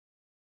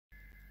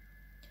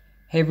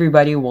Hey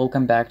everybody,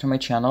 welcome back to my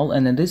channel,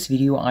 and in this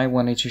video I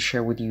wanted to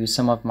share with you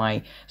some of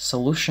my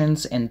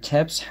solutions and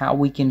tips how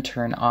we can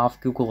turn off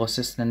Google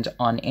Assistant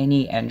on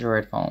any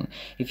Android phone.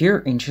 If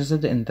you're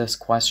interested in this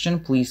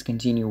question, please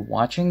continue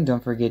watching.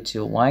 Don't forget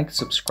to like,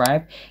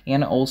 subscribe,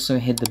 and also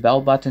hit the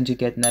bell button to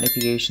get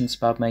notifications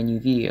about my new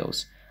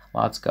videos.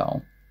 Let's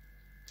go.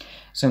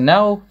 So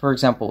now, for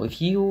example,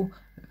 if you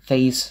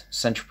face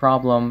such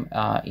problem,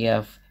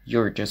 if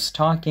you're just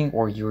talking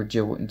or you're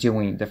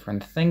doing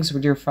different things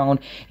with your phone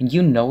and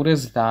you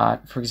notice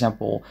that, for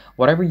example,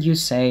 whatever you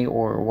say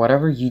or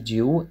whatever you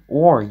do,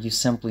 or you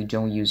simply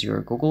don't use your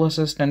Google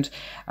Assistant,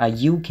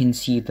 you can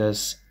see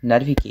this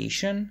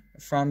notification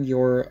from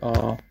your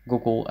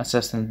Google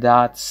Assistant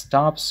that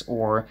stops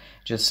or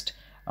just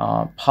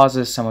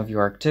pauses some of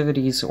your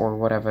activities or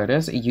whatever it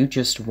is. You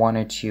just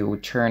wanted to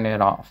turn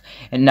it off.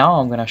 And now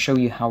I'm going to show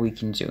you how we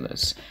can do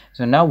this.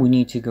 So now we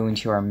need to go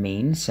into our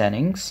main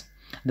settings,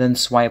 then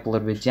swipe a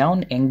little bit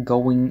down and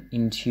going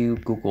into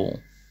Google.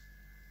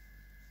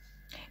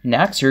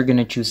 Next, you're going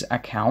to choose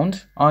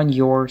account on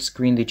your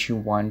screen that you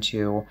want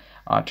to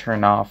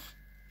turn off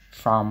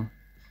from.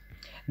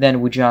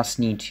 Then we just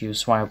need to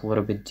swipe a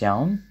little bit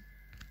down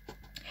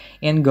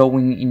and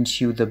going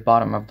into the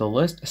bottom of the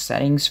list,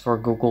 settings for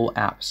Google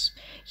Apps.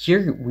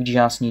 Here we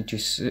just need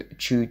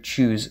to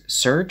choose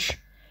search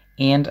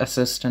and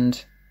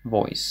assistant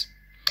voice.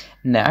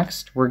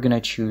 Next, we're going to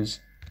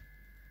choose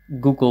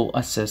Google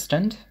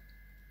Assistant.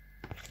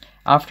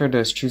 After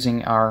this,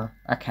 choosing our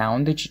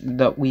account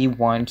that we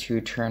want to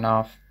turn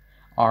off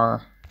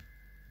our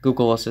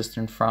Google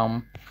Assistant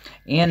from.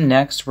 And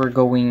next, we're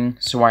going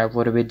to swipe a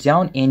little bit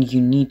down and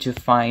you need to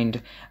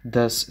find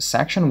this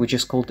section which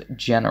is called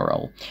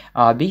General.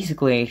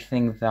 Basically, I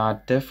think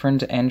that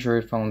different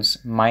Android phones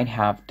might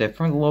have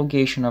different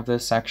location of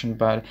this section,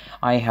 but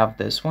I have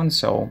this one,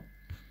 so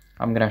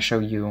I'm gonna show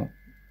you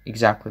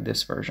exactly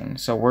this version.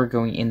 So we're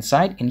going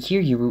inside, and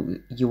here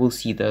you will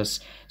see this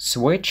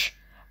switch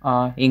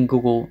in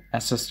Google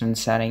Assistant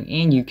setting,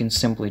 and you can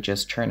simply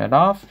just turn it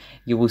off.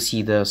 You will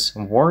see this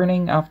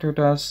warning after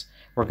this.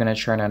 We're going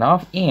to turn it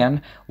off.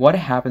 And what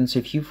happens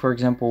if you, for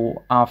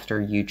example, after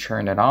you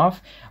turn it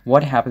off,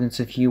 what happens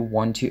if you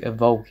want to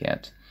evoke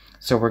it?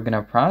 So we're going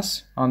to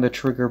press on the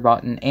trigger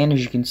button, and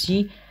as you can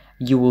see,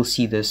 you will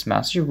see this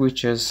message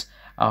which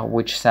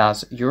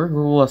says your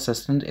Google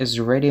Assistant is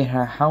ready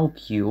to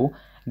help you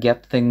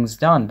get things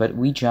done, but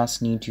we just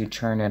need to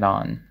turn it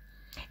on.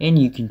 And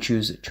you can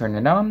choose turn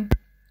it on,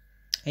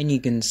 and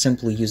you can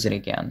simply use it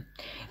again.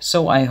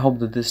 So I hope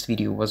that this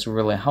video was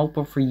really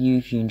helpful for you.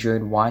 If you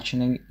enjoyed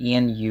watching it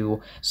and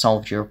you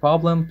solved your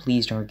problem,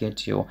 please don't forget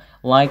to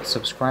like,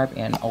 subscribe,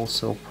 and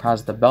also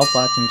press the bell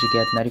button to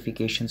get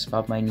notifications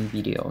about my new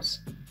videos.